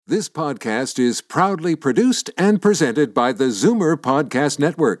This podcast is proudly produced and presented by the Zoomer Podcast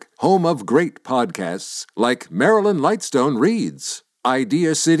Network, home of great podcasts like Marilyn Lightstone Reads,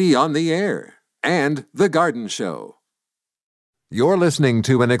 Idea City on the Air, and The Garden Show. You're listening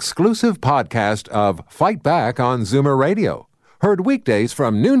to an exclusive podcast of Fight Back on Zoomer Radio, heard weekdays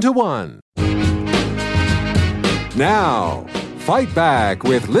from noon to 1. Now, Fight Back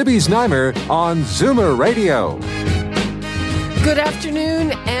with Libby Znaimer on Zoomer Radio. Good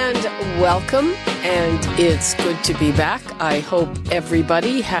afternoon and welcome, and it's good to be back. I hope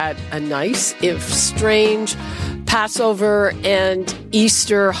everybody had a nice, if strange, Passover and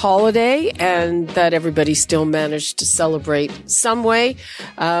Easter holiday, and that everybody still managed to celebrate some way.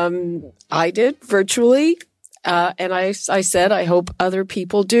 I did virtually. And I said, I hope other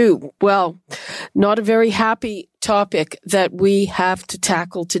people do. Well, not a very happy topic that we have to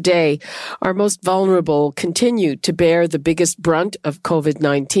tackle today. Our most vulnerable continue to bear the biggest brunt of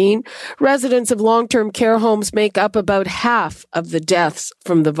COVID-19. Residents of long-term care homes make up about half of the deaths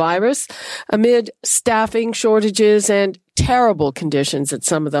from the virus. Amid staffing shortages and terrible conditions at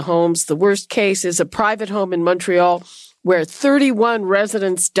some of the homes, the worst case is a private home in Montreal where 31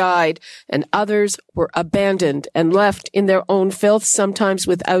 residents died and others were abandoned and left in their own filth, sometimes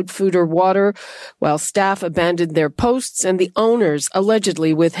without food or water, while staff abandoned their posts and the owners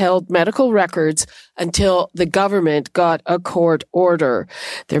allegedly withheld medical records until the government got a court order.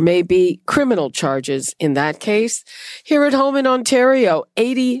 There may be criminal charges in that case. Here at home in Ontario,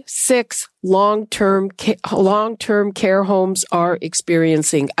 86 long-term care homes are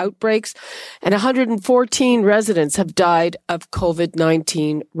experiencing outbreaks, and 114 residents have died of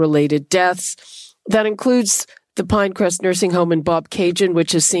COVID-19 related deaths. That includes the Pinecrest Nursing Home in Bobcaygeon,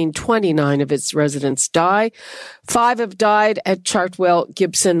 which has seen 29 of its residents die. 5 have died at Chartwell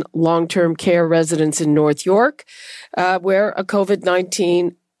Gibson Long-Term Care Residence in North York, where a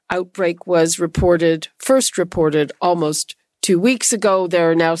COVID-19 outbreak was first reported almost 2 weeks ago.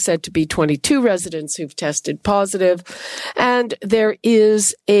 There are now said to be 22 residents who've tested positive. And there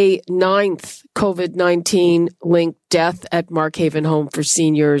is a 9th COVID-19 linked death at Markhaven Home for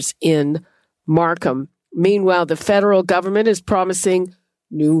Seniors in Markham. Meanwhile, the federal government is promising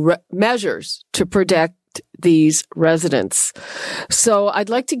new measures to protect these residents. So I'd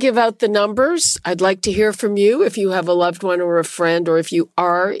like to give out the numbers. I'd like to hear from you if you have a loved one or a friend, or if you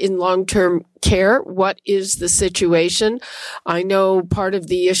are in long-term care. What is the situation? I know part of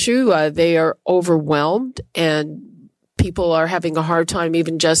the issue, they are overwhelmed and people are having a hard time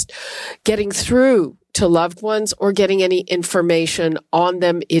even just getting through to loved ones or getting any information on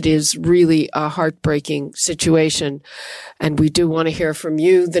them. It is really a heartbreaking situation. And we do want to hear from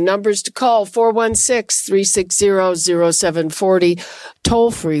you. The numbers to call, 416-360-0740, toll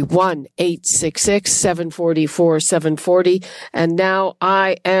free 1-866-740-4740. And now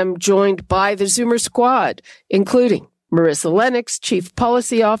I am joined by the Zoomer squad, including Marissa Lennox, Chief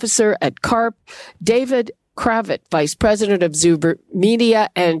Policy Officer at CARP, David Kravitz, Vice President of Zoomer Media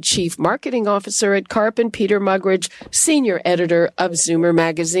and Chief Marketing Officer at CARP, and Peter Muggeridge, Senior Editor of Zoomer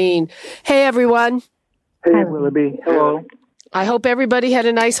Magazine. Hey, everyone. Hey, Willoughby. Hello. I hope everybody had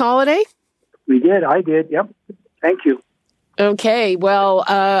a nice holiday. We did. I did. Yep. Thank you. Okay. Well,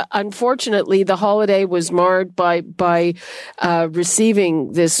 unfortunately, the holiday was marred by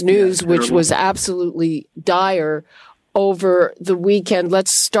receiving this news, which was absolutely dire over the weekend.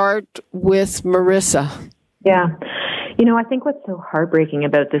 Let's start with Marissa. Yeah. You know, I think what's so heartbreaking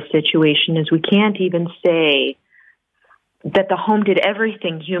about this situation is we can't even say that the home did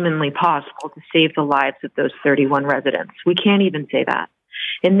everything humanly possible to save the lives of those 31 residents. We can't even say that.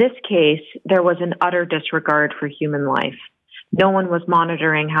 In this case, there was an utter disregard for human life. No one was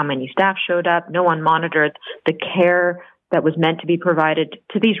monitoring how many staff showed up. No one monitored the care that was meant to be provided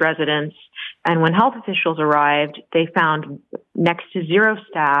to these residents. And when health officials arrived, they found next to zero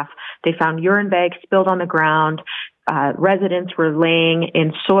staff. They found urine bags spilled on the ground. Residents were laying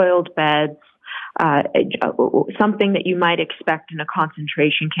in soiled beds, something that you might expect in a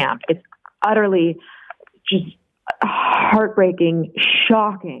concentration camp. It's utterly just heartbreaking,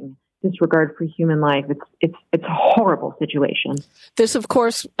 shocking disregard for human life. It's a horrible situation. This, of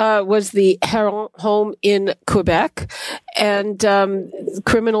course, was the Heron home in Quebec, and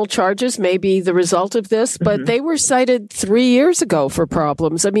criminal charges may be the result of this, but they were cited 3 years ago for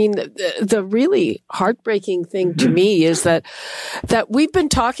problems. I mean, the really heartbreaking thing to me is that we've been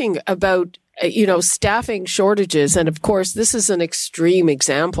talking about staffing shortages. And of course, this is an extreme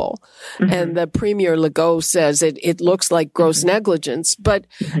example. Mm-hmm. And the Premier Legault says it looks like gross negligence. But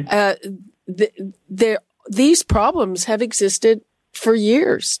these problems have existed for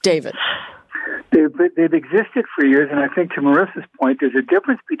years, David. They've they've existed for years, and I think to Marissa's point, there's a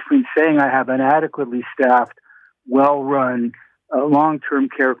difference between saying I have an adequately staffed, well-run, long-term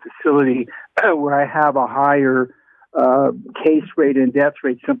care facility where I have a higher case rate and death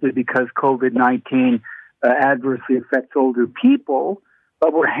rate simply because COVID-19 adversely affects older people,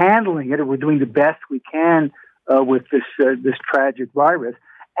 but we're handling it, and we're doing the best we can with this tragic virus.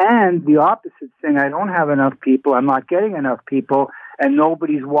 And the opposite, saying I don't have enough people, I'm not getting enough people, and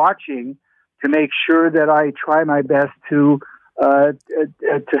nobody's watching to make sure that I try my best to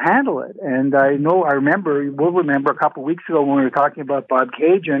handle it. And we'll remember a couple of weeks ago when we were talking about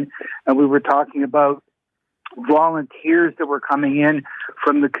Bobcaygeon, and we were talking about volunteers that were coming in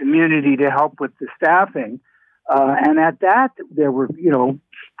from the community to help with the staffing. And at that, there were,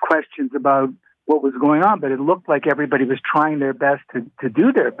 questions about what was going on, but it looked like everybody was trying their best to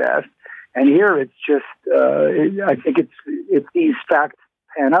do their best. And here it's just, I think if these facts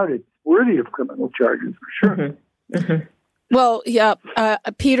pan out, it's worthy of criminal charges for sure. Mm-hmm. Mm-hmm. Well, yeah,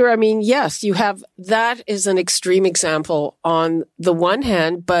 Peter, I mean, yes, you have, that is an extreme example on the one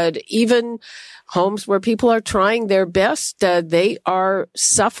hand, but even homes where people are trying their best, they are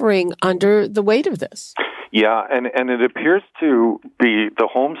suffering under the weight of this. Yeah, and it appears to be the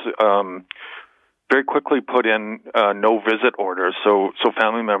homes very quickly put in no visit orders, so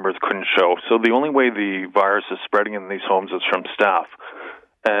family members couldn't show. So the only way the virus is spreading in these homes is from staff.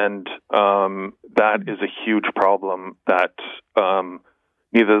 And that is a huge problem that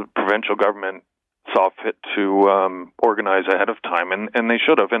neither the provincial government saw fit to organize ahead of time, and they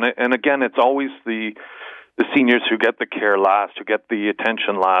should have. And again, it's always the seniors who get the care last, who get the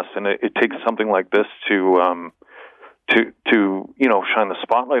attention last, and it takes something like this to shine the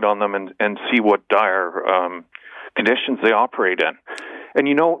spotlight on them and see what dire conditions they operate in. And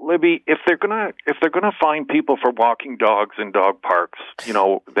Libby, if they're gonna find people for walking dogs in dog parks,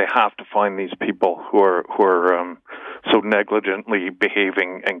 they have to find these people who are so negligently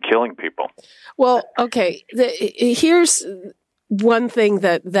behaving and killing people. Well, okay. Here's one thing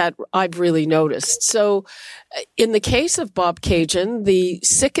that I've really noticed. So, in the case of Bobcaygeon, the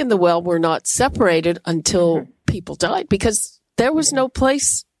sick and the well were not separated until people died because there was no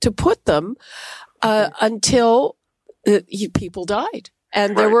place to put them until people died.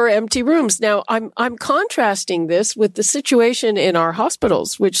 And there were empty rooms. Now, I'm contrasting this with the situation in our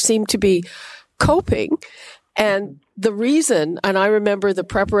hospitals, which seem to be coping. And the reason, and I remember the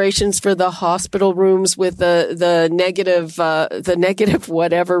preparations for the hospital rooms with the negative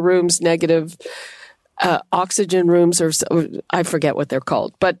whatever rooms, negative oxygen rooms, or I forget what they're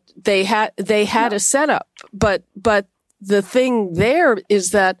called. But they had a setup. But the thing there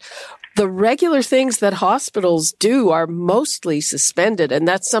is that the regular things that hospitals do are mostly suspended, and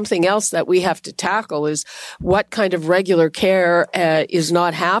that's something else that we have to tackle is what kind of regular care is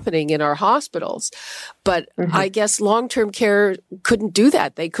not happening in our hospitals. But I guess long-term care couldn't do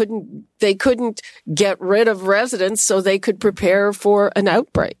that. They couldn't get rid of residents so they could prepare for an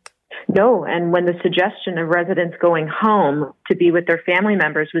outbreak. No, and when the suggestion of residents going home to be with their family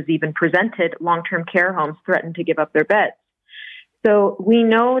members was even presented, long-term care homes threatened to give up their beds. So we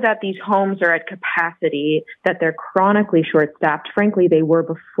know that these homes are at capacity, that they're chronically short-staffed. Frankly, they were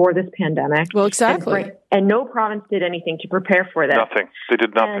before this pandemic. Well, exactly. And no province did anything to prepare for this. Nothing. They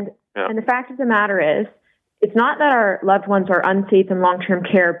did nothing. And the fact of the matter is, it's not that our loved ones are unsafe in long-term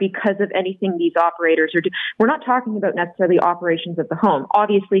care because of anything these operators are doing. We're not talking about necessarily operations of the home.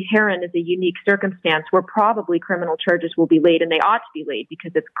 Obviously, Heron is a unique circumstance where probably criminal charges will be laid, and they ought to be laid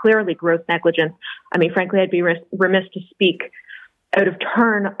because it's clearly gross negligence. I mean, frankly, I'd be remiss to speak out of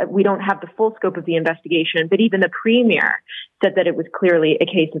turn. We don't have the full scope of the investigation, but even the premier said that it was clearly a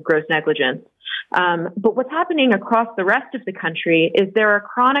case of gross negligence. But what's happening across the rest of the country is there are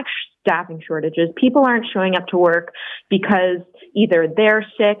chronic staffing shortages. People aren't showing up to work because either they're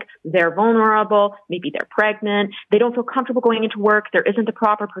sick, they're vulnerable, maybe they're pregnant, they don't feel comfortable going into work, there isn't the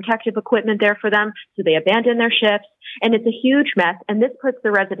proper protective equipment there for them, so they abandon their shifts, and it's a huge mess, and this puts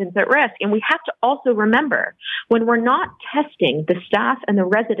the residents at risk. And we have to also remember, when we're not testing the staff and the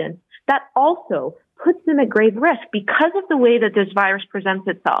residents, that also puts them at grave risk because of the way that this virus presents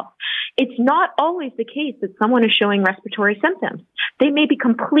itself. It's not always the case that someone is showing respiratory symptoms. They may be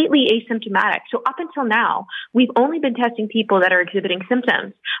completely asymptomatic. So up until now, we've only been testing people that are exhibiting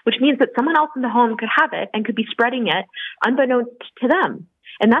symptoms, which means that someone else in the home could have it and could be spreading it unbeknownst to them.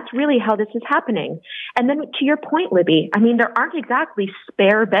 And that's really how this is happening. And then to your point, Libby, I mean, there aren't exactly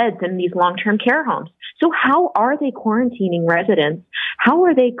spare beds in these long-term care homes. So how are they quarantining residents? How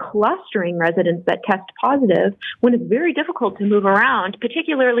are they clustering residents that test positive when it's very difficult to move around,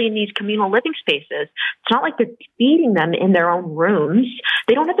 particularly in these communal living spaces? It's not like they're feeding them in their own rooms.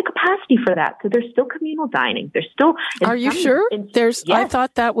 They don't have the capacity for that. So there's still communal dining. There's still... Are you sure? Yes. I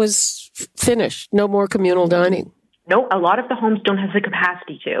thought that was finished. No more communal dining. No, a lot of the homes don't have the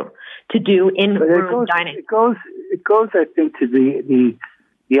capacity to do in-room dining. It goes, I think, to the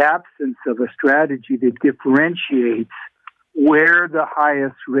absence of a strategy that differentiates where the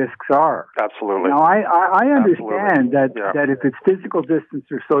highest risks are. Absolutely. Now, I understand that if it's physical distance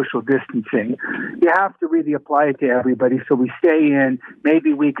or social distancing, you have to really apply it to everybody. So we stay in.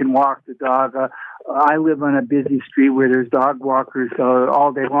 Maybe we can walk the dog. I live on a busy street where there's dog walkers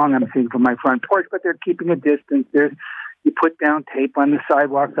all day long. I'm seeing from my front porch, but they're keeping a distance. You put down tape on the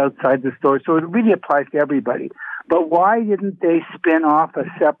sidewalks outside the store. So it really applies to everybody. But why didn't they spin off a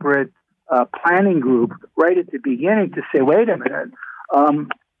separate planning group right at the beginning to say, wait a minute,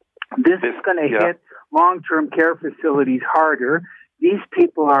 this is going to hit long-term care facilities harder. These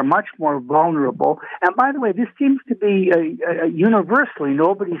people are much more vulnerable. And by the way, this seems to be universally.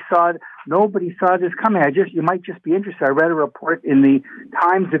 Nobody saw this coming. You might just be interested. I read a report in the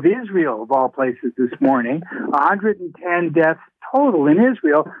Times of Israel, of all places, this morning. 110 deaths total in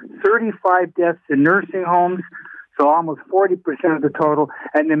Israel, 35 deaths in nursing homes, so almost 40% of the total.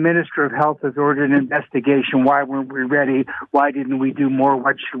 And the Minister of Health has ordered an investigation. Why weren't we ready? Why didn't we do more?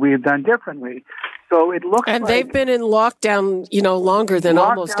 What should we have done differently? So it looks and they've been in lockdown, longer than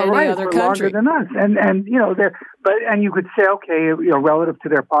almost any other country. Longer than us. And you could say, okay, relative to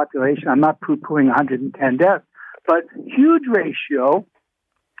their population, I'm not poo-pooing 110 deaths, but huge ratio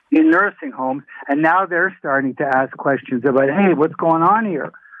in nursing homes. And now they're starting to ask questions about, hey, what's going on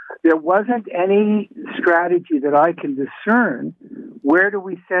here? There wasn't any strategy that I can discern. Where do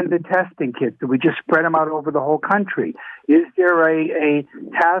we send the testing kits? Do we just spread them out over the whole country? Is there a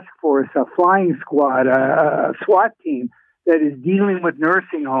task force, a flying squad, a SWAT team that is dealing with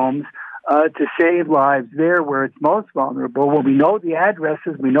nursing homes to save lives there where it's most vulnerable? Well, we know the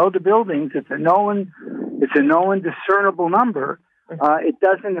addresses, we know the buildings. It's a known discernible number. It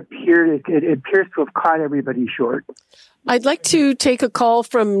doesn't appear, it appears to have caught everybody short. I'd like to take a call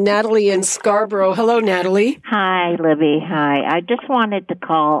from Natalie in Scarborough. Hello, Natalie. Hi, Libby. Hi. I just wanted to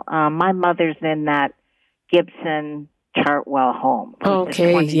call. My mother's in that Gibson Chartwell home.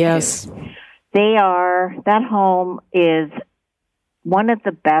 Okay, yes. That home is one of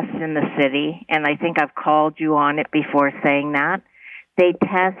the best in the city, and I think I've called you on it before saying that. They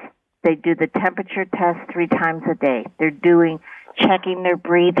do the temperature test 3 times a day. They're checking their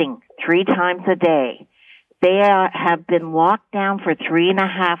breathing 3 times a day. They have been locked down for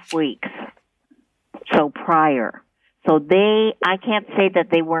 3.5 weeks. So prior. So I can't say that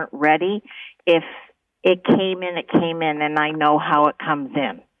they weren't ready. If it came in, and I know how it comes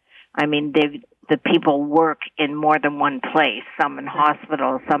in. I mean, the people work in more than one place, some in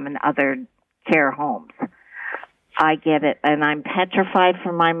hospitals, some in other care homes. I get it, and I'm petrified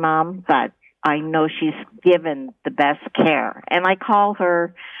for my mom, but I know she's given the best care. And I call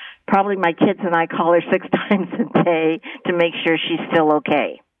her, probably my kids and I call her 6 times a day to make sure she's still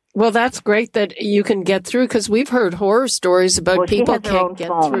okay. Well, that's great that you can get through, because we've heard horror stories about people can't get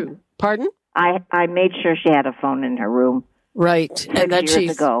through. Pardon? I made sure she had a phone in her room. Right. And that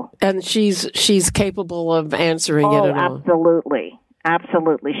she's capable of answering it at all. Absolutely.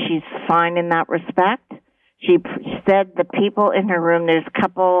 Absolutely. She's fine in that respect. She said the people in her room, there's a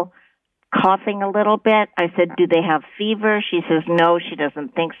couple coughing a little bit. I said, do they have fever? She says, no, she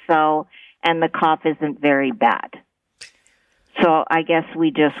doesn't think so. And the cough isn't very bad. So I guess we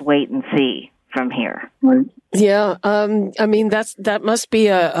just wait and see from here. Right. Yeah. I mean, that must be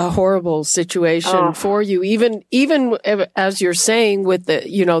a horrible situation for you. Even as you're saying, with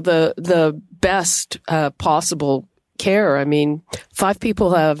the best possible care. I mean, 5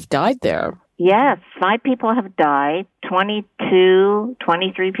 people have died there. Yes, 5 people have died,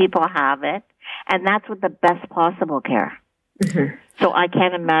 23 people have it, and that's with the best possible care. Mm-hmm. So I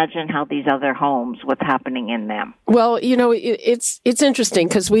can't imagine how these other homes, what's happening in them. Well, it's interesting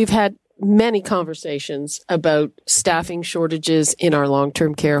because we've had many conversations about staffing shortages in our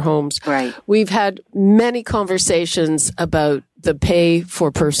long-term care homes. Right. We've had many conversations about the pay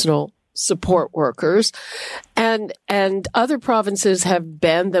for personal support workers, and other provinces have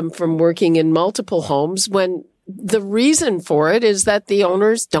banned them from working in multiple homes when the reason for it is that the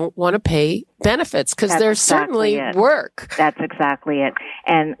owners don't want to pay benefits because there's certainly work. That's exactly it.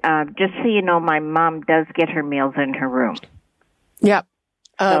 And just so you know, my mom does get her meals in her room. Yeah.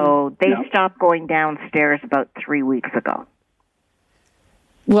 So they stopped going downstairs about 3 weeks ago.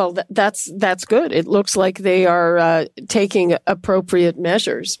 Well, that's good. It looks like they are taking appropriate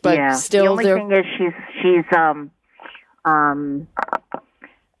measures, but still, the only thing is she's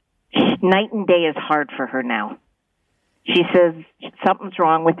night and day is hard for her now. She says something's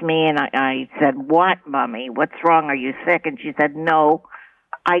wrong with me, and I said, "What, Mommy? What's wrong? Are you sick?" And she said, "No,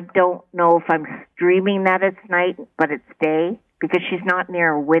 I don't know if I'm dreaming that it's night, but it's day because she's not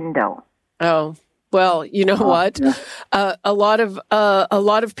near a window." Oh. Well, you know what? Yeah. A lot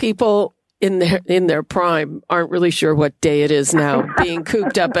of people in their prime aren't really sure what day it is now, being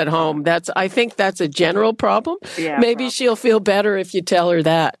cooped up at home. I think that's a general problem. Yeah, Maybe she'll feel better if you tell her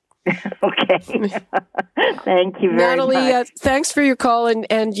that. Okay. Thank you very Natalie, much. Thanks for your call,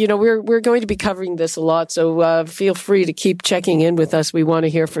 and you know we're going to be covering this a lot, so feel free to keep checking in with us. We want to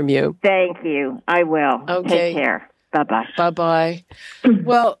hear from you. Thank you. I will. Okay. Take care. Bye-bye. Bye-bye.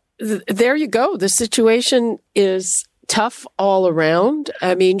 Well, there you go. The situation is tough all around.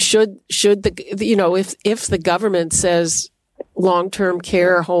 I mean, should if the government says long-term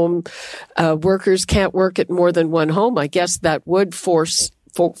care home workers can't work at more than one home, I guess that would force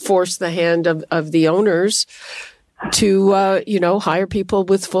the hand of the owners to hire people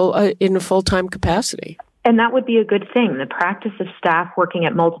with in a full-time capacity. And that would be a good thing. The practice of staff working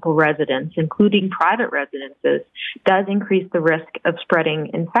at multiple residences, including private residences, does increase the risk of spreading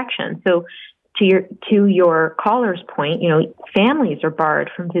infection. So to your caller's point, families are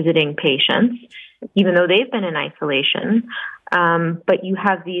barred from visiting patients, even though they've been in isolation. But you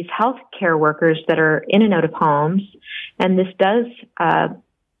have these healthcare workers that are in and out of homes, and this does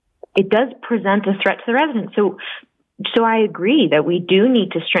present a threat to the residents. So I agree that we do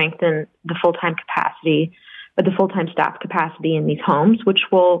need to strengthen the full-time capacity, or the full-time staff capacity in these homes,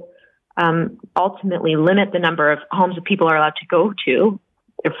 which will ultimately limit the number of homes that people are allowed to go to.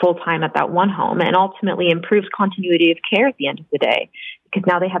 They're full-time at that one home, and ultimately improves continuity of care at the end of the day, because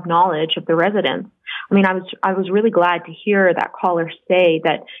now they have knowledge of the residents. I mean, I was really glad to hear that caller say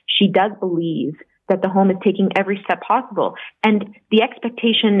that she does believe that the home is taking every step possible. And the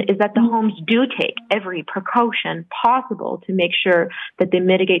expectation is that the homes do take every precaution possible to make sure that they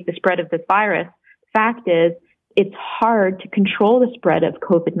mitigate the spread of this virus. Fact is, it's hard to control the spread of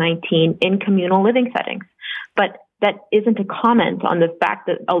COVID-19 in communal living settings. But that isn't a comment on the fact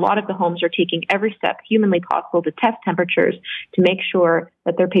that a lot of the homes are taking every step humanly possible to test temperatures to make sure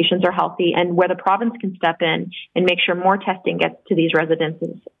that their patients are healthy, and where the province can step in and make sure more testing gets to these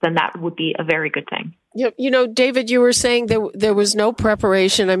residences, then that would be a very good thing. David, you were saying there was no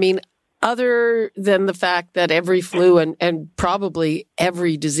preparation. I mean, other than the fact that every flu and probably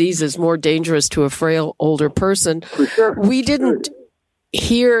every disease is more dangerous to a frail older person, for sure. We didn't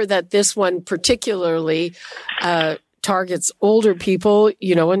hear that this one particularly targets older people,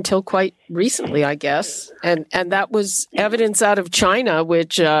 until quite recently, I guess. And that was evidence out of China,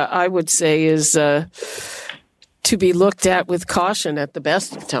 which I would say is to be looked at with caution at the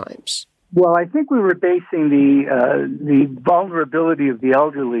best of times. Well, I think we were basing the vulnerability of the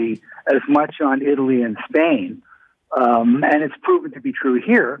elderly as much on Italy and Spain, and it's proven to be true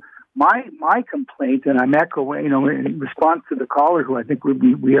here. My complaint, and I'm echoing, in response to the caller, who I think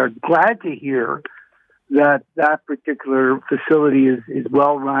we are glad to hear that particular facility is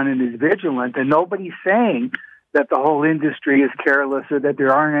well run and is vigilant, and nobody's saying that the whole industry is careless or that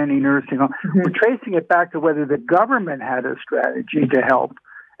there aren't any nursing homes. Mm-hmm. We're tracing it back to whether the government had a strategy to help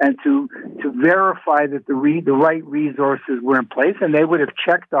and to verify that the right resources were in place, and they would have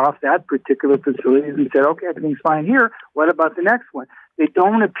checked off that particular facility and said, okay, everything's fine here. What about the next one? They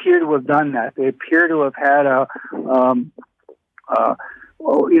don't appear to have done that. They appear to have had a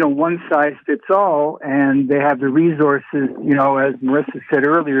one size fits all, and they have the resources, as Marissa said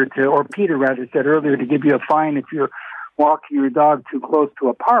earlier, or Peter rather said earlier, to give you a fine if you're walking your dog too close to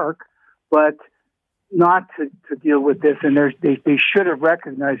a park, but not to deal with this. And they should have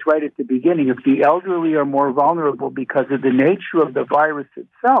recognized right at the beginning, if the elderly are more vulnerable because of the nature of the virus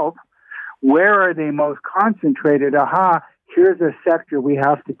itself, where are they most concentrated? Here's a sector we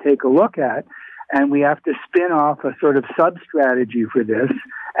have to take a look at, and we have to spin off a sort of sub-strategy for this,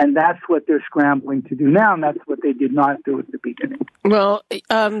 and that's what they're scrambling to do now, and that's what they did not do at the beginning. Well,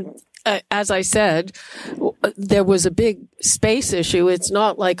 as I said, there was a big space issue. It's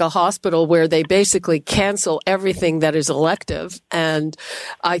not like a hospital where they basically cancel everything that is elective. And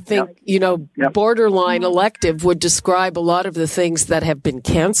I think, borderline elective would describe a lot of the things that have been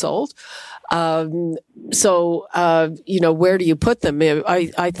canceled. So where do you put them?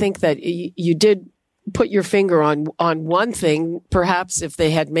 I think that you did put your finger on one thing. Perhaps if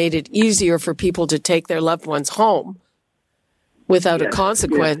they had made it easier for people to take their loved ones home, without a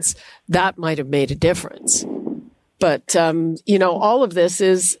consequence, that might have made a difference. But, all of this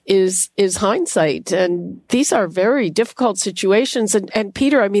is hindsight. And these are very difficult situations. And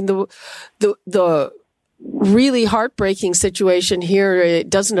Peter, I mean, the really heartbreaking situation here, it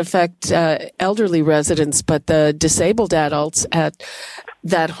doesn't affect elderly residents, but the disabled adults at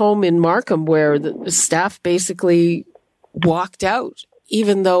that home in Markham where the staff basically walked out,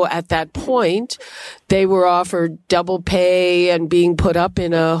 even though at that point they were offered double pay and being put up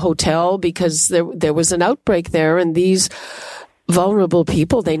in a hotel because there was an outbreak there, and these vulnerable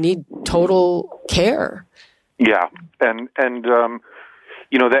people, they need total care. Yeah, and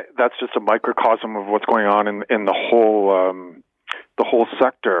that's just a microcosm of what's going on in the whole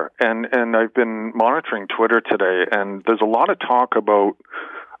sector. And I've been monitoring Twitter today, and there's a lot of talk about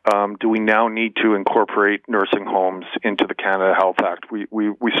do we now need to incorporate nursing homes into the Canada Health Act? We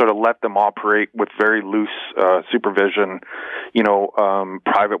sort of let them operate with very loose supervision.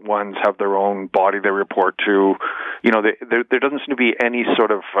 Private ones have their own body they report to. There doesn't seem to be any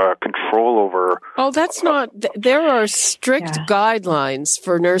sort of control over. Oh, that's not. There are strict guidelines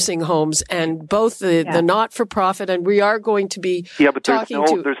for nursing homes, and both the not-for-profit, and we are going to be but there's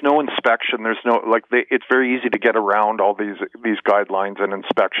no inspection. There's no it's very easy to get around all these guidelines and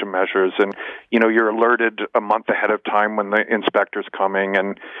inspection measures, and you're alerted a month ahead of time when the inspector's coming,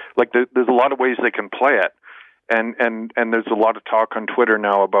 and there's a lot of ways they can play it, and there's a lot of talk on Twitter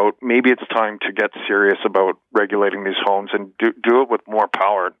now about maybe it's time to get serious about regulating these homes and do it with more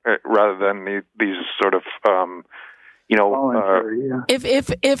power rather than these sort of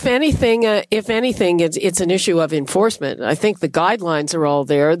If anything, it's an issue of enforcement. I think the guidelines are all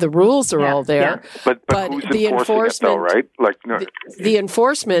there, the rules are all there, but who's the enforcement, it, though, right? The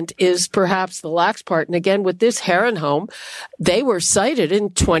enforcement is perhaps the lax part. And again, with this Heron home, they were cited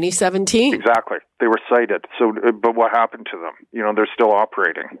in 2017. Exactly, they were cited. So, but what happened to them? They're still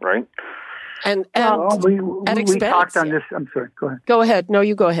operating, right? And we talked on this. I'm sorry. Go ahead. Go ahead. No,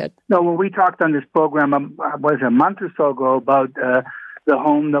 you go ahead. No, when we talked on this program, was a month or so ago about the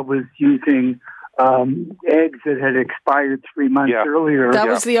home that was using eggs that had expired 3 months earlier. That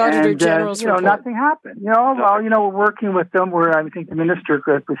was the Auditor General's report. Nothing happened. We're working with them. Where I think the Minister,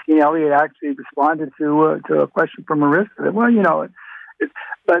 Christine Elliott, actually responded to a question from Marissa. Well,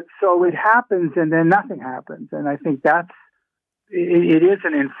 but so it happens, and then nothing happens, and I think that's. It is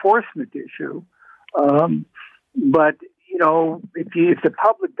an enforcement issue, but if the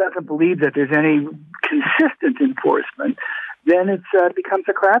public doesn't believe that there's any consistent enforcement, then it becomes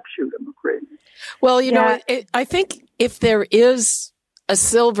a crapshoot, I'm afraid. Well, I think if there is a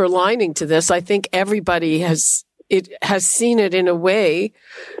silver lining to this, I think everybody has seen it in a way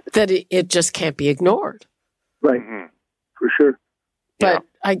that it just can't be ignored. Right, for sure. But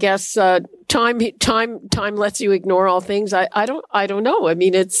I guess time lets you ignore all things. I don't know. I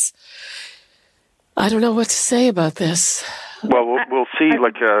mean, I don't know what to say about this. Well, we'll see.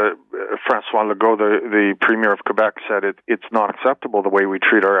 Francois Legault, the Premier of Quebec, said it's not acceptable the way we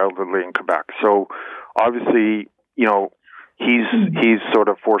treat our elderly in Quebec. So obviously, he's sort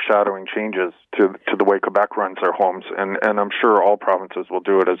of foreshadowing changes to the way Quebec runs their homes, and I'm sure all provinces will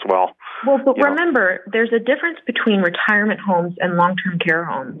do it as well. Well, but remember, there's a difference between retirement homes and long-term care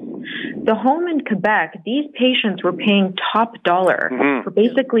homes. The home in Quebec, these patients were paying top dollar for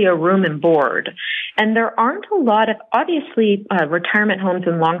basically a room and board. And there aren't a lot of, obviously, retirement homes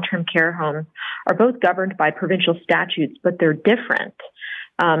and long-term care homes are both governed by provincial statutes, but they're different.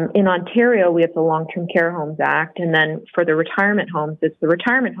 In Ontario, we have the Long-Term Care Homes Act, and then for the retirement homes, it's the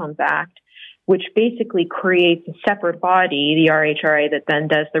Retirement Homes Act, which basically creates a separate body, the RHRA, that then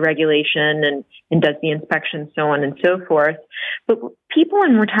does the regulation and does the inspection, so on and so forth. But people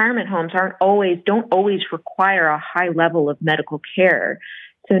in retirement homes don't always require a high level of medical care.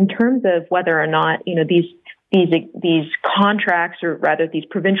 So in terms of whether or not, these contracts, or rather these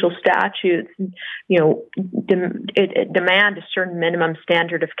provincial statutes, demand a certain minimum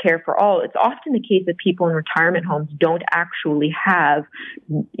standard of care for all. It's often the case that people in retirement homes don't actually have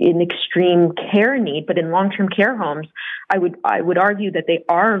an extreme care need, but in long-term care homes, I would argue that they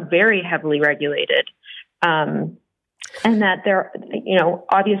are very heavily regulated. And that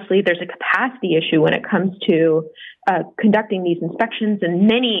obviously there's a capacity issue when it comes to conducting these inspections, and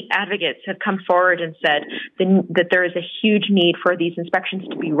many advocates have come forward and said that there is a huge need for these inspections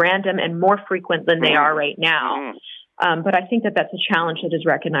to be random and more frequent than they are right now. But I think that that's a challenge that is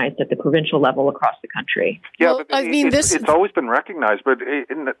recognized at the provincial level across the country. Yeah, well, but it's always been recognized, but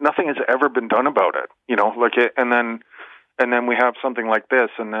nothing has ever been done about it. And and then we have something like this,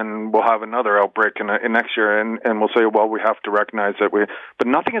 and then we'll have another outbreak in next year, and we'll say, well, we have to recognize that but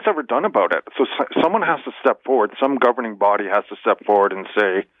nothing is ever done about it. So someone has to step forward. Some governing body has to step forward and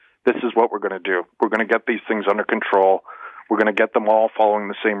say, this is what we're going to do. We're going to get these things under control. We're going to get them all following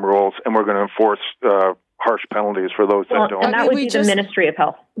the same rules, and we're going to enforce harsh penalties for those that don't. And that would be the Ministry of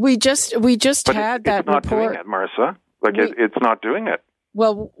Health. We just had that report. It's not doing it, Marissa. It's not doing it.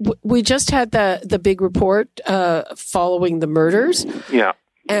 Well, we just had the big report following the murders. Yeah.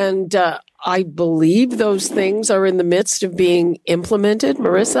 And I believe those things are in the midst of being implemented,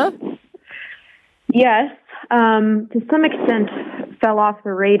 Marissa? Yes, to some extent fell off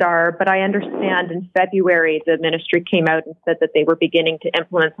the radar, but I understand in February the ministry came out and said that they were beginning to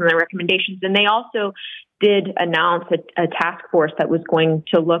implement some of the recommendations. And they also did announce a task force that was going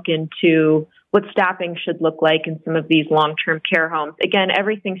to look into what staffing should look like in some of these long-term care homes. Again,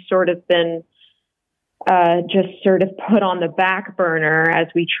 everything's sort of been just sort of put on the back burner as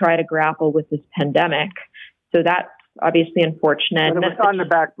we try to grapple with this pandemic. So that's obviously unfortunate. But it was on the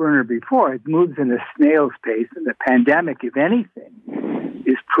back burner before. It moves in a snail's pace, and the pandemic, if anything,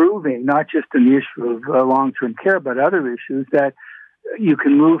 is proving, not just in the issue of long-term care, but other issues, that you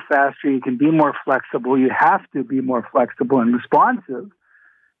can move faster, you can be more flexible, you have to be more flexible and responsive,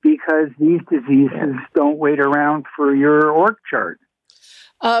 because these diseases don't wait around for your org chart.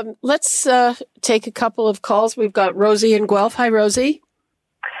 Let's take a couple of calls. We've got Rosie in Guelph. Hi, Rosie.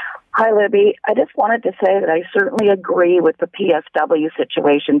 Hi, Libby. I just wanted to say that I certainly agree with the PSW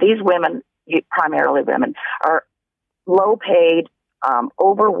situation. These women, primarily women, are low paid,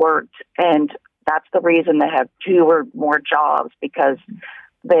 overworked, and that's the reason they have 2 or more jobs, because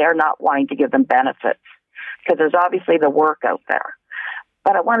they are not wanting to give them benefits, because there's obviously the work out there.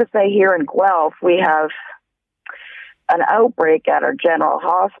 But I want to say here in Guelph, we have an outbreak at our general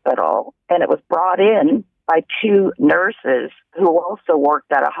hospital, and it was brought in by 2 nurses who also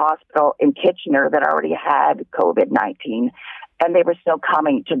worked at a hospital in Kitchener that already had COVID-19, and they were still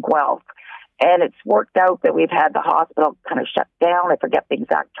coming to Guelph. And it's worked out that we've had the hospital kind of shut down. I forget the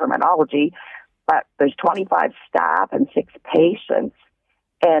exact terminology, but there's 25 staff and 6 patients.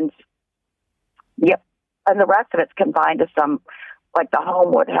 And, yep, and the rest of it's confined to some, like the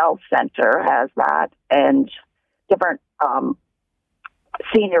Homewood Health Center has that, and different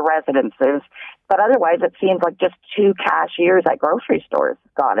senior residences. But otherwise, it seems like just 2 cashiers at grocery stores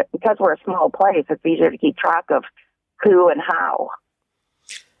got it. Because we're a small place, it's easier to keep track of who and how.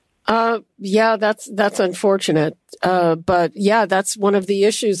 Yeah, that's unfortunate. But yeah, that's one of the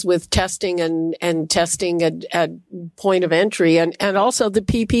issues with testing and testing at point of entry, and also the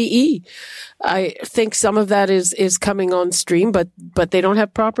PPE. I think some of that is coming on stream, but they don't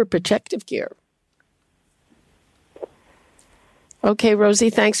have proper protective gear. Okay,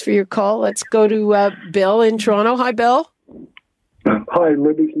 Rosie, thanks for your call. Let's go to Bill in Toronto. Hi, Bill. Hi,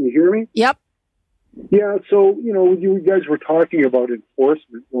 Libby. Can you hear me? Yep. Yeah, so, you guys were talking about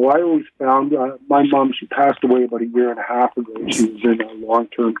enforcement. Well, I always found my mom, she passed away about 1.5 years ago. She was in a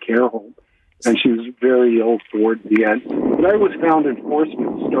long-term care home, and she was very ill toward the end. But I always found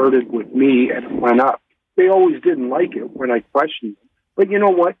enforcement started with me and it went up. They always didn't like it when I questioned them. But you know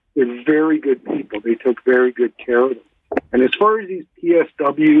what? They're very good people. They took very good care of them. And as far as these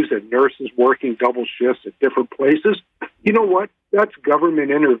PSWs and nurses working double shifts at different places, you know what? That's government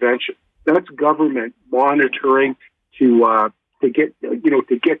intervention. That's government monitoring to get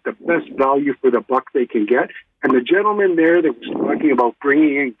the best value for the buck they can get. And the gentleman there that was talking about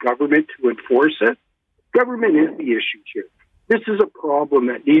bringing in government to enforce it, government is the issue here. This is a problem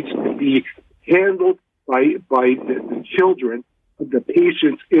that needs to be handled by the children, the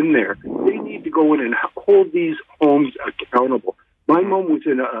patients in there. They need to go in and hold these homes accountable. My mom was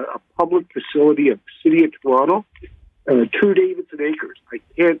in a public facility of the City of Toronto, True Davidson Acres. I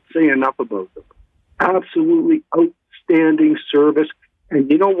can't say enough about them. Absolutely outstanding service. And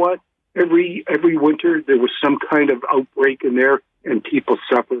you know what? Every winter there was some kind of outbreak in there, and people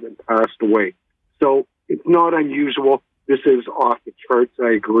suffered and passed away. So it's not unusual. This is off the charts,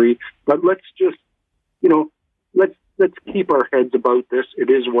 I agree. But let's just, let's keep our heads about this. It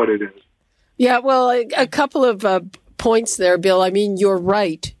is what it is. Yeah, well, a couple of points there, Bill. I mean, you're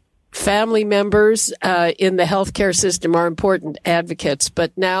right. Family members in the healthcare system are important advocates,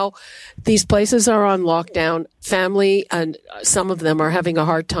 but now these places are on lockdown. Family, and some of them are having a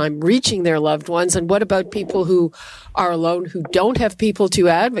hard time reaching their loved ones. And what about people who are alone, who don't have people to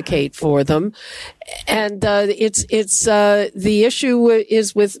advocate for them? And it's the issue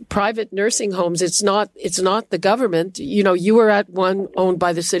is with private nursing homes. It's not the government. You were at one owned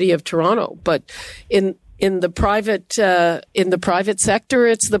by the City of Toronto, but in in the private sector,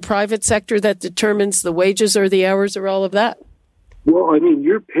 it's the private sector that determines the wages or the hours or all of that. Well, I mean,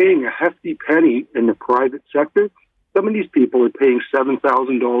 you're paying a hefty penny in the private sector. Some of these people are paying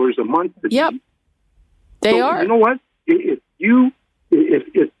 $7,000 a month. Yep, they are. You know what? If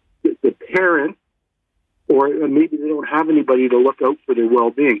the parent, or maybe they don't have anybody to look out for their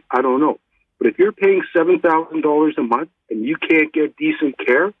well-being, I don't know. But if you're paying $7,000 a month and you can't get decent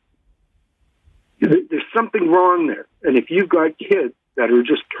care, there's something wrong there. And if you've got kids that are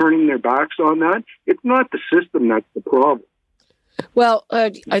just turning their backs on that, it's not the system that's the problem. Well,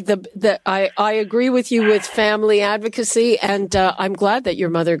 I agree with you with family advocacy, and I'm glad that your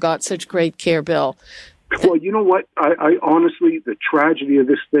mother got such great care, Bill. Well, you know what? I honestly, the tragedy of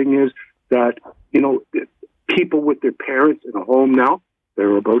this thing is that, people with their parents in a home now,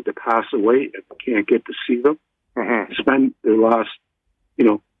 they're about to pass away and can't get to see them, spend their last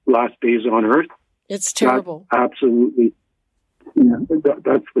days on earth. It's terrible. That's absolutely,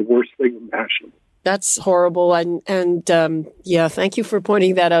 that's the worst thing imaginable. That's horrible. And thank you for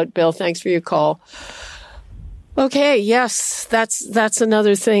pointing that out, Bill. Thanks for your call. Okay, yes, that's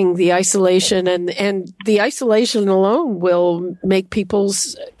another thing, the isolation, and the isolation alone will make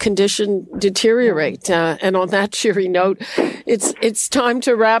people's condition deteriorate. And on that cheery note, it's time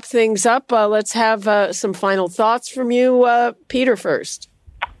to wrap things up. Let's have some final thoughts from you, Peter, first.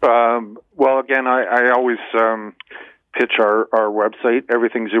 Well, again, I always pitch our website,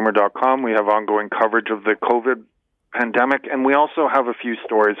 everythingzoomer.com. We have ongoing coverage of the COVID pandemic, and we also have a few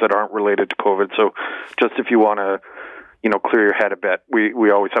stories that aren't related to COVID. So just if you want to, clear your head a bit,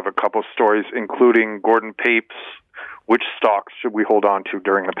 we always have a couple stories, including Gordon Pape's which stocks should we hold on to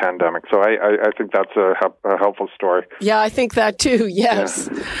during the pandemic. So I think that's a helpful story. Yeah, I think that too, yes.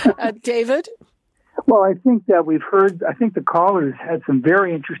 Yeah. David? Well, I think that I think the callers had some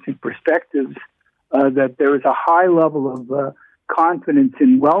very interesting perspectives, that there is a high level of confidence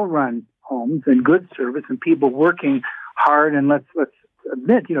in well-run homes and good service and people working hard and let's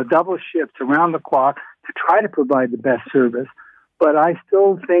admit, double shifts around the clock to try to provide the best service. But I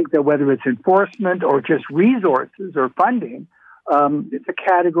still think that whether it's enforcement or just resources or funding, it's a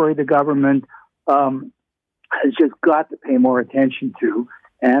category the government has just got to pay more attention to.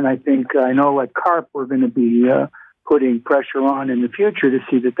 And I know at CARP we're going to be putting pressure on in the future to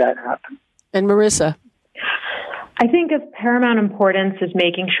see that happens. And Marissa? I think of paramount importance is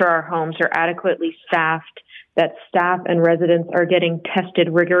making sure our homes are adequately staffed, that staff and residents are getting tested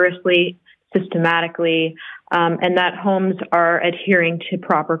rigorously, systematically, and that homes are adhering to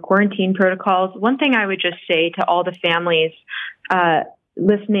proper quarantine protocols. One thing I would just say to all the families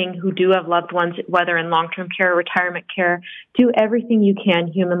listening who do have loved ones, whether in long-term care or retirement care, do everything you can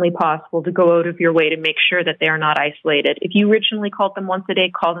humanly possible to go out of your way to make sure that they are not isolated. If you originally called them once a day,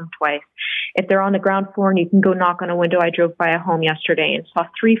 call them twice. If they're on the ground floor and you can go knock on a window, I drove by a home yesterday and saw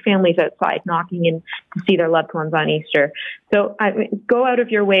 3 families outside knocking in to see their loved ones on Easter. So go out of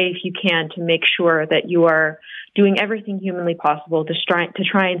your way if you can to make sure that you are doing everything humanly possible to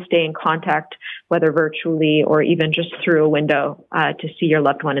try and stay in contact, whether virtually or even just through a window, to see your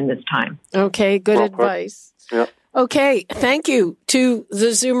loved one in this time. Okay, good advice. Yeah. Okay, thank you to the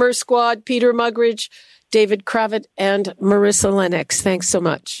Zoomer squad, Peter Muggeridge, David Kravitz, and Marissa Lennox. Thanks so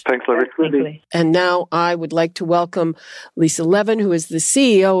much. Thanks, Libby. And now I would like to welcome Lisa Levin, who is the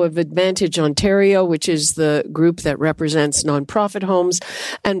CEO of Advantage Ontario, which is the group that represents nonprofit homes,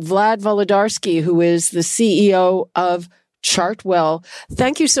 and Vlad Volodarsky, who is the CEO of Chartwell.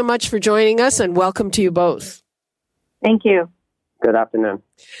 Thank you so much for joining us, and welcome to you both. Thank you. Good afternoon.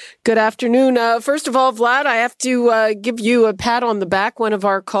 Good afternoon. First of all, Vlad, I have to give you a pat on the back. One of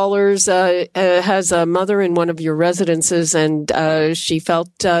our callers has a mother in one of your residences, and she felt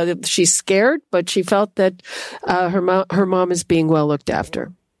she's scared, but she felt that her mom is being well looked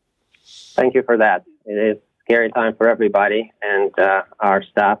after. Thank you for that. It is a scary time for everybody, and our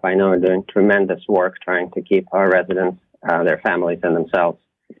staff, I know, are doing tremendous work trying to keep our residents, their families, and themselves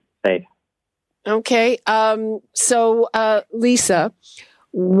safe. Okay. So, Lisa,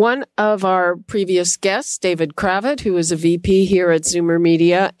 one of our previous guests, David Kravitz, who is a VP here at Zoomer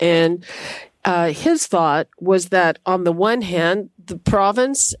Media, and his thought was that on the one hand, the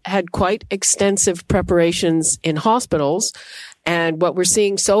province had quite extensive preparations in hospitals. And what we're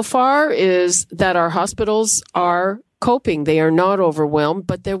seeing so far is that our hospitals are coping. They are not overwhelmed,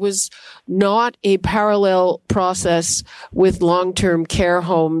 but there was not a parallel process with long-term care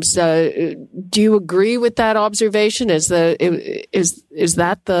homes. Do you agree with that observation? Is that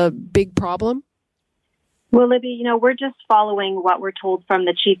the big problem? Well, Libby, we're just following what we're told from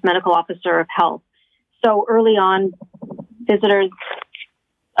the Chief Medical Officer of Health. So early on, visitors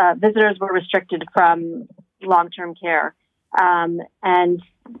visitors were restricted from long-term care. And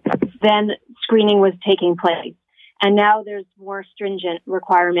then screening was taking place. And now there's more stringent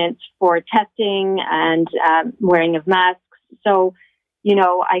requirements for testing and wearing of masks. So,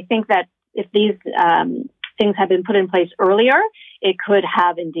 I think that if these things had been put in place earlier, it could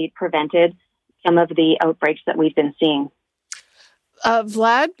have indeed prevented some of the outbreaks that we've been seeing.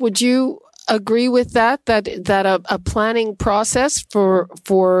 Vlad, would you agree with that a planning process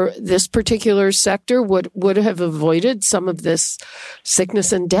for this particular sector would have avoided some of this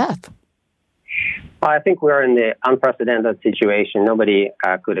sickness and death? Well, I think we're in the unprecedented situation. Nobody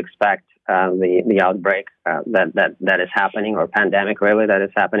could expect the outbreak that is happening, or pandemic really, that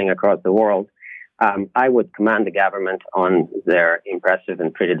is happening across the world. I would commend the government on their impressive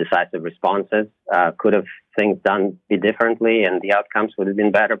and pretty decisive responses. Could have things be differently and the outcomes would have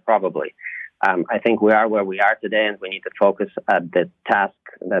been better? Probably. I think we are where we are today, and we need to focus at the task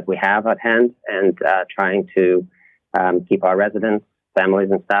that we have at hand and trying to keep our residents,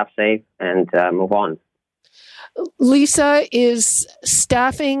 families, and staff safe and move on. Lisa, is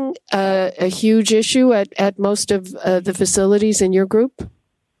staffing a huge issue at most of the facilities in your group?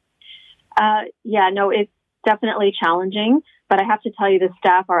 It's definitely challenging, but I have to tell you the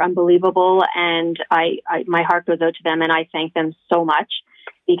staff are unbelievable, and I my heart goes out to them, and I thank them so much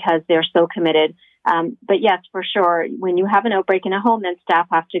because they're so committed. But yes, for sure, when you have an outbreak in a home, then staff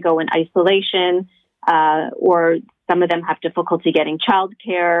have to go in isolation, or some of them have difficulty getting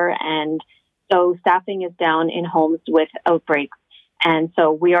childcare, and so staffing is down in homes with outbreaks. And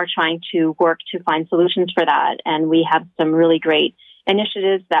so we are trying to work to find solutions for that, and we have some really great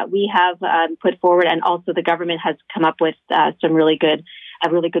initiatives that we have put forward, and also the government has come up with a really good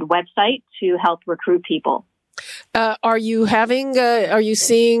website to help recruit people. Are you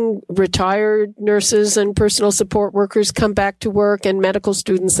seeing retired nurses and personal support workers come back to work, and medical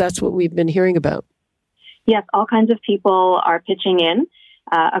students? That's what we've been hearing about. Yes, all kinds of people are pitching in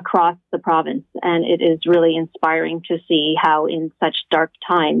across the province, and it is really inspiring to see how in such dark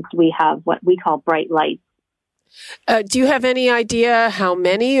times we have what we call bright lights. Do you have any idea how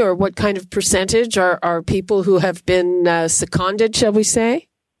many or what kind of percentage are people who have been seconded, shall we say?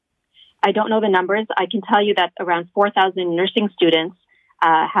 I don't know the numbers. I can tell you that around 4,000 nursing students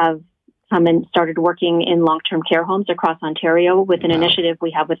have come and started working in long-term care homes across Ontario with an initiative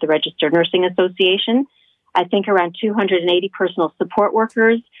we have with the Registered Nursing Association. I think around 280 personal support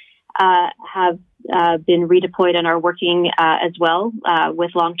workers have been redeployed and are working as well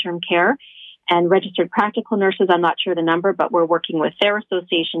with long-term care. And registered practical nurses, I'm not sure the number, but we're working with their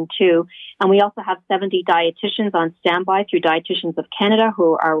association too. And we also have 70 dietitians on standby through Dietitians of Canada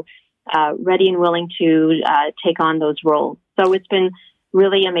who are ready and willing to take on those roles. So it's been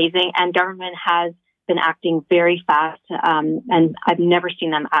really amazing, and government has been acting very fast, and I've never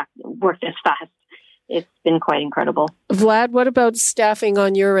seen them work this fast. It's been quite incredible. Vlad, what about staffing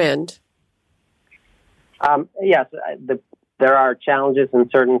on your end? Yes, there are challenges in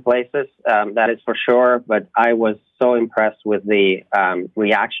certain places, that is for sure, but I was so impressed with the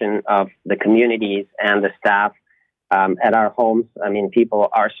reaction of the communities and the staff at our homes. I mean, people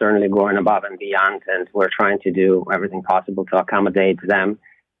are certainly going above and beyond, and we're trying to do everything possible to accommodate them.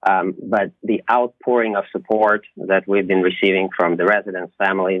 But the outpouring of support that we've been receiving from the residents,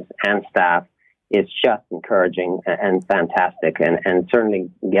 families, and staff is just encouraging and fantastic, and certainly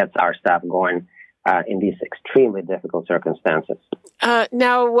gets our staff going in these extremely difficult circumstances.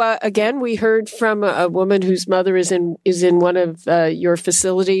 Now, again, we heard from a woman whose mother is in one of your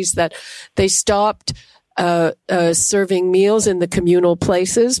facilities that they stopped serving meals in the communal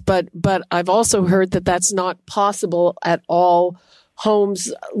places, but I've also heard that that's not possible at all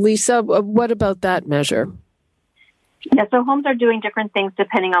homes. Lisa, what about that measure? Yeah, so homes are doing different things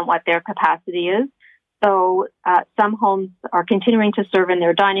depending on what their capacity is. So some homes are continuing to serve in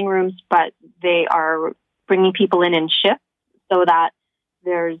their dining rooms, but they are bringing people in shifts so that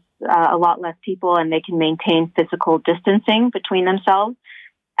there's a lot less people and they can maintain physical distancing between themselves.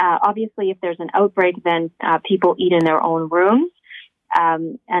 Obviously, if there's an outbreak, then people eat in their own rooms.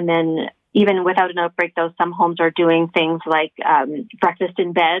 And then even without an outbreak, though, some homes are doing things like breakfast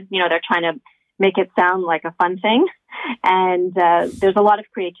in bed. You know, they're trying to make it sound like a fun thing. And there's a lot of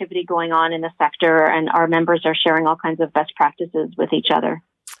creativity going on in the sector, and our members are sharing all kinds of best practices with each other.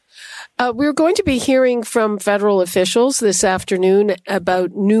 We're going to be hearing from federal officials this afternoon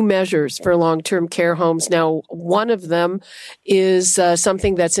about new measures for long-term care homes. Now, one of them is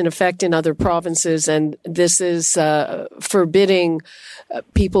something that's in effect in other provinces, and this is forbidding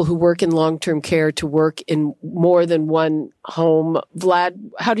people who work in long-term care to work in more than one home.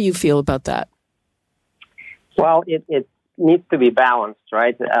 Vlad, how do you feel about that? Well, it's needs to be balanced,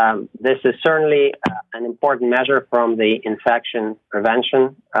 right? This is certainly an important measure from the infection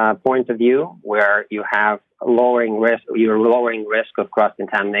prevention point of view, where you have you're lowering risk of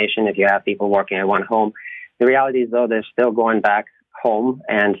cross-contamination if you have people working at one home. The reality is, though, they're still going back home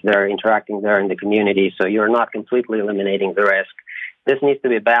and they're interacting there in the community, so you're not completely eliminating the risk. This needs to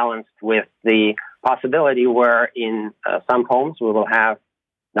be balanced with the possibility where in some homes we will have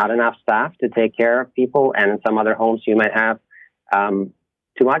not enough staff to take care of people, and in some other homes you might have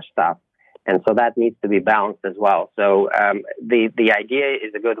too much staff. And so that needs to be balanced as well. So the idea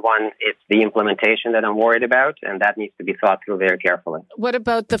is a good one. It's the implementation that I'm worried about, and that needs to be thought through very carefully. What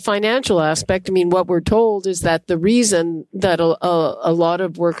about the financial aspect? I mean, what we're told is that the reason that a lot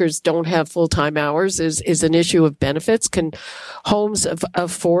of workers don't have full-time hours is an issue of benefits. Can homes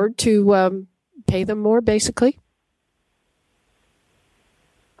afford to pay them more, basically?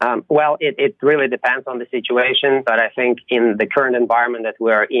 Well, it really depends on the situation, but I think in the current environment that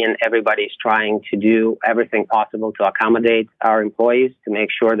we're in, everybody's trying to do everything possible to accommodate our employees, to make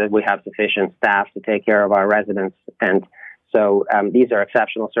sure that we have sufficient staff to take care of our residents. And so these are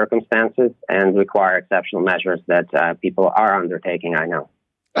exceptional circumstances and require exceptional measures that people are undertaking, I know.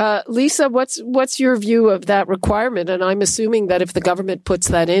 Lisa, what's your view of that requirement? And I'm assuming that if the government puts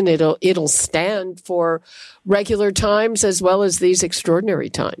that in, it'll stand for regular times as well as these extraordinary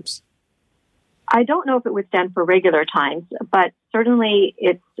times. I don't know if it would stand for regular times, but certainly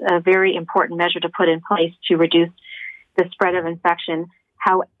it's a very important measure to put in place to reduce the spread of infection.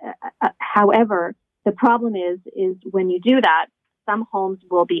 However, the problem is when you do that, some homes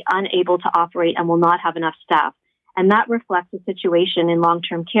will be unable to operate and will not have enough staff. And that reflects a situation in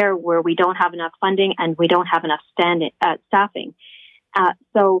long-term care where we don't have enough funding and we don't have enough staffing.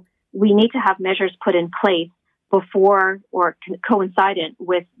 So we need to have measures put in place before or coincident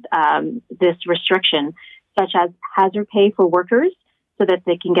with this restriction, such as hazard pay for workers so that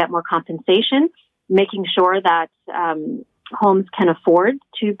they can get more compensation, making sure that homes can afford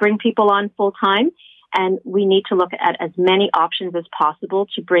to bring people on full-time. And we need to look at as many options as possible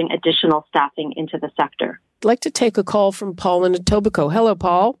to bring additional staffing into the sector. I'd like to take a call from Paul in Etobicoke. Hello,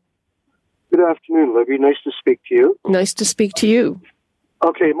 Paul. Good afternoon, Libby. Nice to speak to you. Nice to speak to you.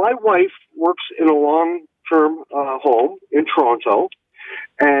 Okay, my wife works in a long-term home in Toronto,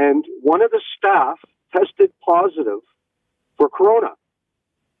 and one of the staff tested positive for corona.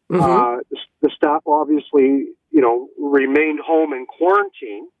 Mm-hmm. The staff obviously, remained home in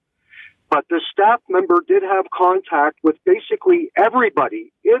quarantine, but the staff member did have contact with basically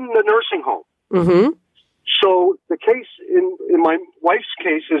everybody in the nursing home. Mm-hmm. So the case in my wife's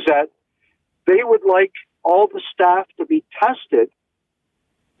case is that they would like all the staff to be tested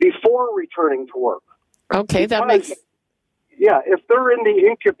before returning to work. Okay, that makes... Yeah, if they're in the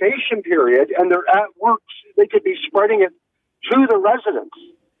incubation period and they're at work, they could be spreading it to the residents,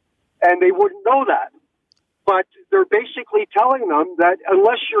 and they wouldn't know that. But they're basically telling them that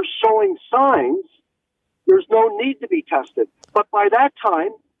unless you're showing signs, there's no need to be tested. But by that time,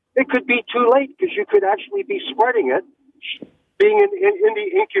 it could be too late because you could actually be spreading it, being in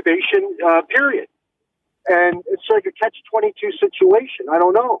the incubation period. And it's like a catch-22 situation. I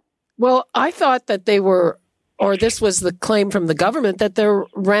don't know. Well, I thought that they were, or this was the claim from the government, that they're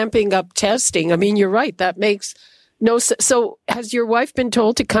ramping up testing. I mean, you're right. That makes no sense. So has your wife been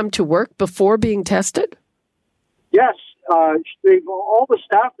told to come to work before being tested? Yes. All the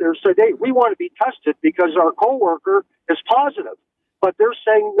staff there said, hey, we want to be tested because our coworker is positive. But they're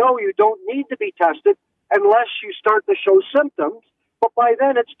saying, no, you don't need to be tested unless you start to show symptoms. But by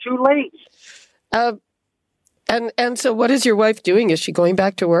then, it's too late. And so what is your wife doing? Is she going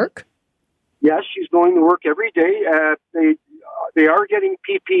back to work? Yes, she's going to work every day. They are getting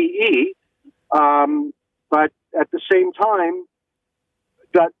PPE, but at the same time,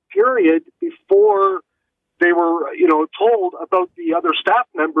 that period before they were, told about the other staff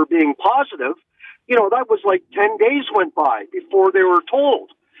member being positive, that was like 10 days went by before they were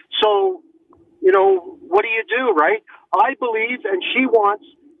told. So, what do you do, right? I believe, and she wants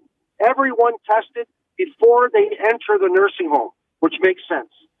everyone tested before they enter the nursing home, which makes sense.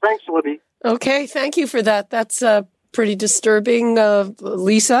 Thanks, Libby. Okay, thank you for that. That's pretty disturbing.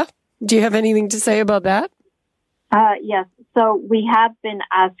 Lisa, do you have anything to say about that? Yes. So we have been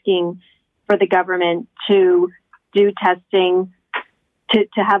asking for the government to do testing, to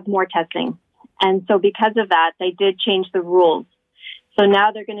have more testing. And so because of that, they did change the rules. So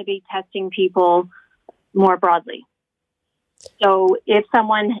now they're going to be testing people more broadly. So if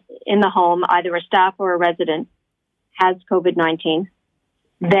someone in the home, either a staff or a resident, has COVID-19,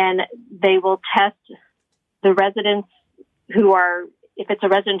 then they will test the residents who are, if it's a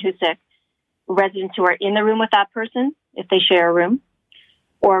resident who's sick, residents who are in the room with that person, if they share a room,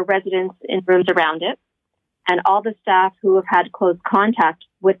 or residents in rooms around it. And all the staff who have had close contact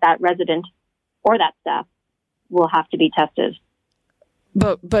with that resident or that staff will have to be tested.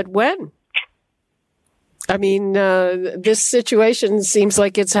 But when? I mean, this situation seems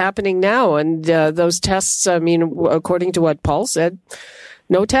like it's happening now, and those tests, I mean, according to what Paul said,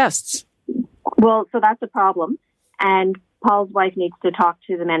 no tests. Well, so that's a problem, and Paul's wife needs to talk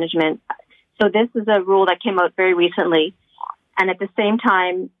to the management. So this is a rule that came out very recently, and at the same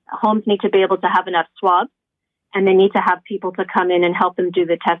time, homes need to be able to have enough swabs, and they need to have people to come in and help them do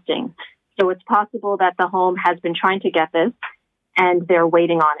the testing. So it's possible that the home has been trying to get this, and they're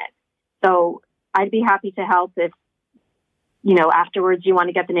waiting on it. So I'd be happy to help if, afterwards you want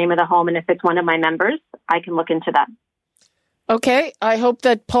to get the name of the home, and if it's one of my members, I can look into that. Okay. I hope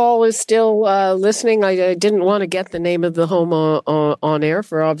that Paul is still listening. I didn't want to get the name of the home on air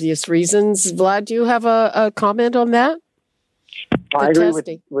for obvious reasons. Vlad, do you have a comment on that? I agree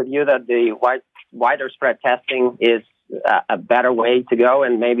with you that the wider spread testing is a better way to go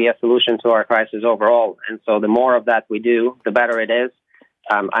and maybe a solution to our crisis overall. And so the more of that we do, the better it is.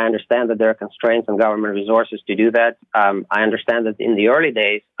 I understand that there are constraints on government resources to do that. I understand that in the early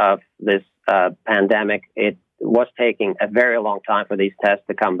days of this pandemic, it was taking a very long time for these tests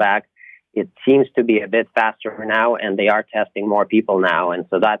to come back. It seems to be a bit faster now, and they are testing more people now. And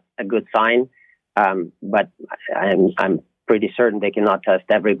so that's a good sign. But I'm pretty certain they cannot test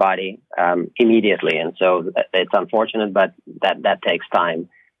everybody immediately. And so it's unfortunate, but that takes time.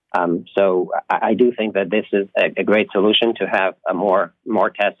 So I do think that this is a great solution to have more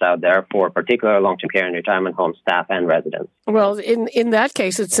tests out there for particular long-term care and retirement home staff and residents. Well, in that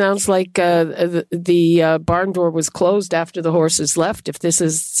case, it sounds like the barn door was closed after the horses left. If this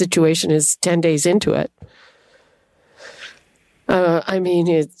situation is 10 days into it, I mean,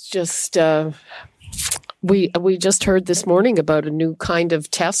 it's just. We just heard this morning about a new kind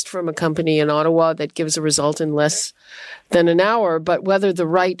of test from a company in Ottawa that gives a result in less than an hour. But whether the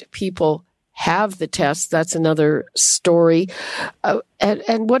right people have the test, that's another story.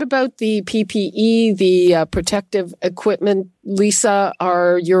 And what about the PPE, the protective equipment? Lisa,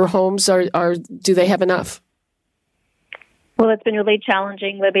 are your homes, do they have enough? Well, it's been really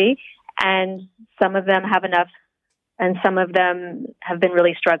challenging, Libby, and some of them have enough, and some of them have been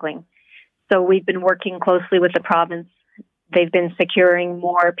really struggling. So we've been working closely with the province. They've been securing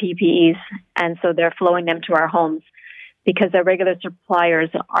more PPEs, and so they're flowing them to our homes because our regular suppliers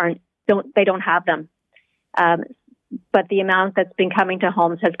don't have them. But the amount that's been coming to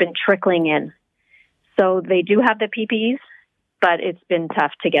homes has been trickling in. So they do have the PPEs, but it's been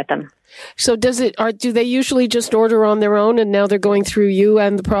tough to get them. So do they usually just order on their own, and now they're going through you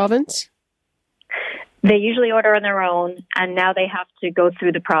and the province? They usually order on their own, and now they have to go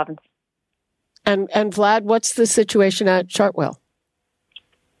through the province. And Vlad, what's the situation at Chartwell?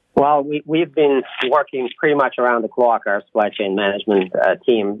 Well, we've been working pretty much around the clock, our supply chain management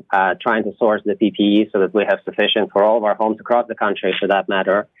team, trying to source the PPE so that we have sufficient for all of our homes across the country, for that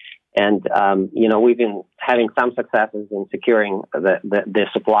matter. And, we've been having some successes in securing the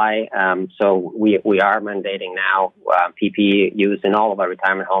supply. So we are mandating now PPE use in all of our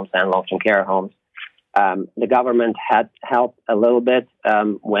retirement homes and long-term care homes. The government had helped a little bit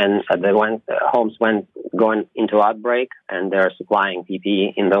when homes went going into outbreak, and they're supplying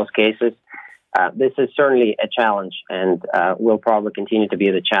PPE in those cases. This is certainly a challenge, and will probably continue to be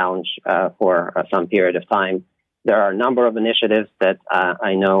the challenge for some period of time. There are a number of initiatives that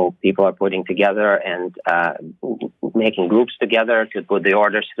I know people are putting together and making groups together to put the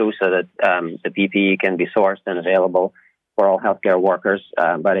orders through so that the PPE can be sourced and available for all healthcare workers.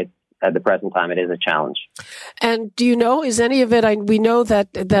 But at the present time, it is a challenge. And do you know, is any of it, we know that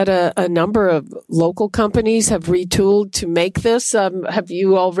a number of local companies have retooled to make this. Have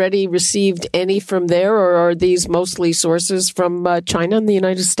you already received any from there, or are these mostly sources from China and the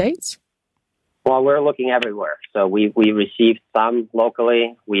United States? Well, we're looking everywhere. So we received some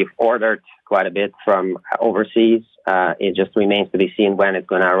locally. We've ordered quite a bit from overseas. It just remains to be seen when it's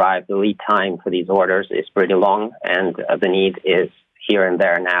going to arrive. The lead time for these orders is pretty long, and the need is here and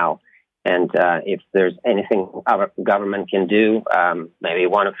there now. And if there's anything our government can do, maybe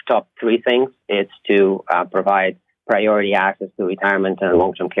one of the top three things is to provide priority access to retirement and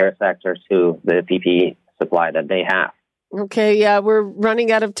long-term care sectors to the PPE supply that they have. Okay, yeah, we're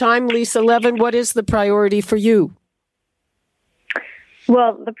running out of time. Lisa Levin, what is the priority for you?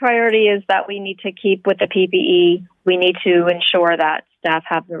 Well, the priority is that we need to keep with the PPE. We need to ensure that staff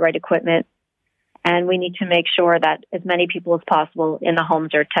have the right equipment, and we need to make sure that as many people as possible in the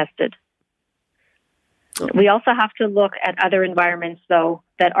homes are tested. We also have to look at other environments, though,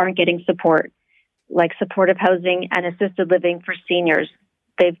 that aren't getting support. like supportive housing and assisted living for seniors.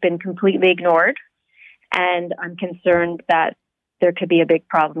 They've been completely ignored, and I'm concerned that there could be a big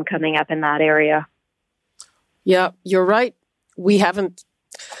problem coming up in that area. Yeah, you're right. We haven't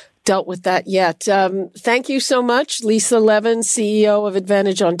dealt with that yet. Thank you so much, Lisa Levin, CEO of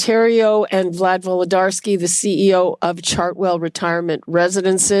Advantage Ontario, and Vlad Volodarsky, the CEO of Chartwell Retirement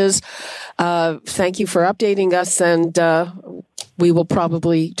Residences. Thank you for updating us, and we will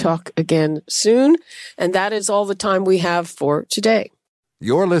probably talk again soon. And that is all the time we have for today.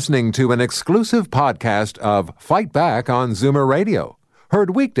 You're listening to an exclusive podcast of Fight Back on Zoomer Radio,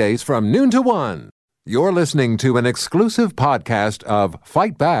 heard weekdays from noon to 1. You're listening to an exclusive podcast of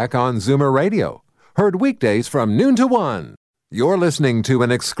Fight Back on Zoomer Radio, heard weekdays from noon to 1. You're listening to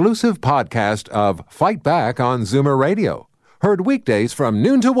an exclusive podcast of Fight Back on Zoomer Radio, heard weekdays from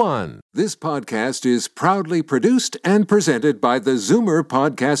noon to 1. This podcast is proudly produced and presented by the Zoomer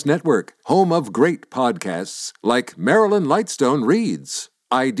Podcast Network, home of great podcasts like Marilyn Lightstone Reads,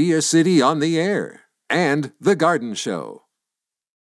 Idea City on the Air, and The Garden Show.